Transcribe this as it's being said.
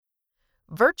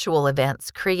Virtual events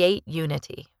create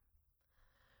unity.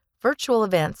 Virtual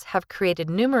events have created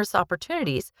numerous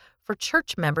opportunities for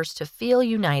church members to feel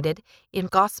united in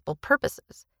gospel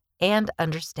purposes and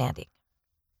understanding.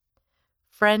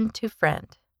 Friend to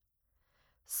Friend.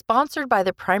 Sponsored by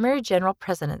the Primary General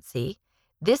Presidency,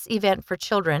 this event for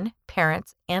children,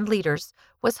 parents, and leaders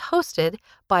was hosted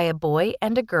by a boy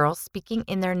and a girl speaking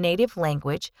in their native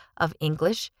language of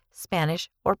English, Spanish,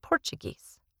 or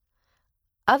Portuguese.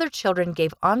 Other children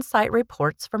gave on-site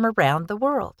reports from around the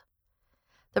world.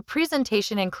 The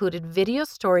presentation included video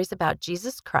stories about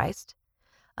Jesus Christ,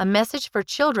 a message for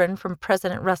children from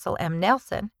President Russell M.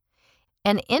 Nelson,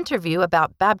 an interview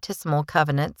about baptismal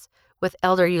covenants with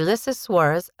Elder Ulysses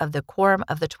Suarez of the Quorum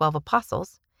of the 12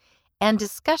 Apostles, and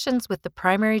discussions with the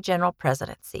Primary General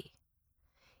Presidency.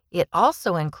 It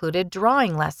also included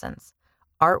drawing lessons,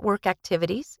 artwork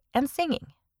activities, and singing.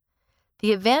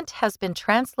 The event has been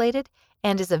translated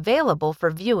and is available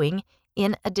for viewing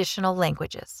in additional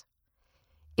languages.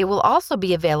 It will also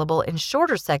be available in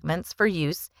shorter segments for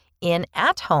use in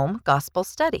at-home gospel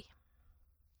study.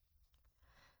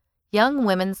 Young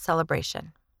Women's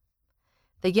Celebration.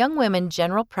 The Young Women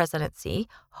General Presidency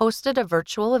hosted a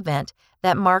virtual event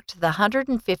that marked the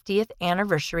 150th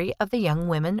anniversary of the Young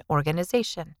Women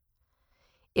organization.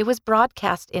 It was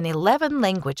broadcast in 11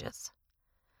 languages.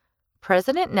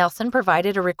 President Nelson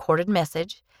provided a recorded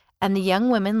message, and the young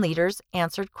women leaders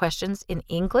answered questions in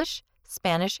English,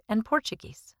 Spanish, and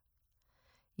Portuguese.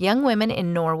 Young women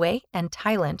in Norway and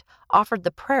Thailand offered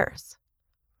the prayers.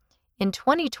 In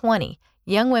 2020,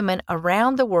 young women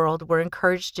around the world were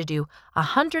encouraged to do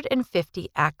 150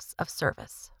 acts of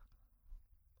service.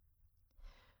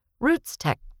 Roots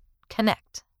Tech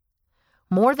Connect.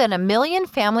 More than 1 million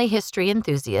family history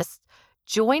enthusiasts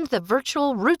joined the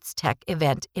virtual Roots Tech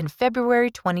event in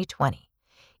February 2020.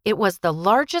 It was the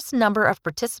largest number of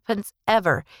participants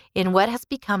ever in what has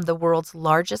become the world's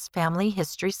largest family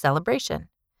history celebration.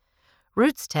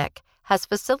 Roots Tech has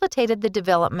facilitated the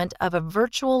development of a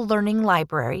virtual learning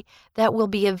library that will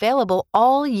be available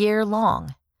all year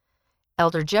long.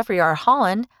 Elder Jeffrey R.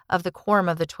 Holland of the Quorum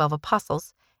of the 12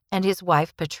 Apostles and his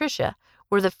wife Patricia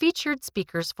were the featured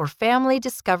speakers for Family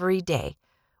Discovery Day,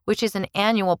 which is an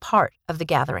annual part of the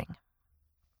gathering.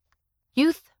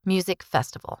 Youth Music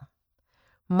Festival.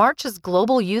 March's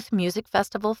Global Youth Music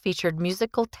Festival featured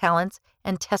musical talents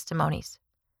and testimonies.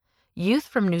 Youth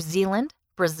from New Zealand,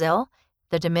 Brazil,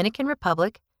 the Dominican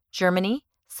Republic, Germany,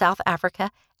 South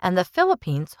Africa, and the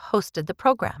Philippines hosted the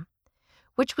program,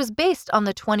 which was based on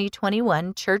the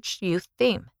 2021 Church Youth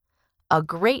theme, A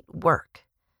Great Work.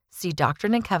 See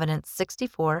Doctrine and Covenants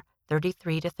 64,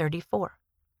 33-34.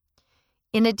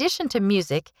 In addition to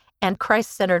music and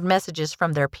Christ-centered messages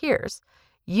from their peers,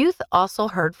 youth also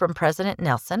heard from President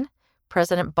Nelson,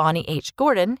 President Bonnie H.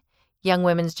 Gordon, Young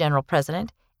Women's General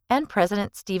President, and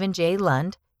President Stephen J.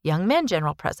 Lund, Young Men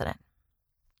General President.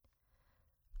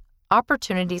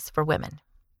 Opportunities for Women.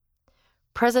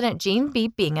 President Jean B.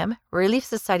 Bingham, Relief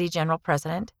Society General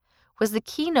President, was the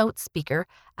keynote speaker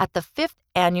at the 5th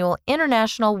Annual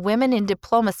International Women in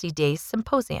Diplomacy Days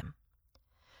Symposium.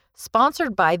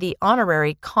 Sponsored by the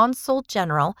Honorary Consul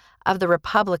General of the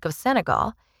Republic of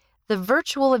Senegal, the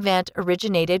virtual event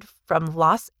originated from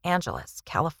Los Angeles,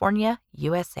 California,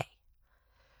 USA.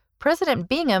 President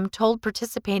Bingham told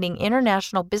participating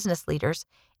international business leaders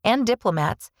and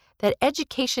diplomats that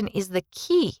education is the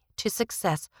key to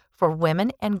success for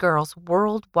women and girls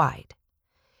worldwide.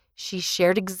 She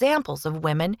shared examples of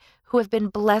women who have been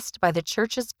blessed by the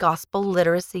Church's Gospel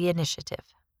Literacy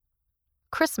Initiative.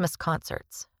 Christmas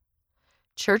concerts.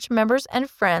 Church members and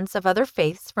friends of other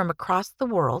faiths from across the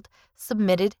world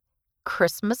submitted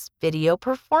Christmas video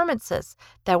performances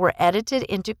that were edited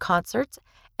into concerts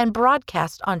and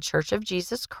broadcast on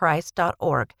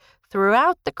churchofjesuschrist.org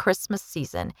throughout the Christmas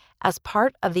season as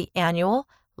part of the annual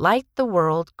Light the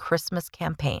World Christmas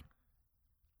campaign.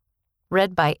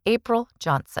 Read by April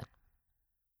Johnson.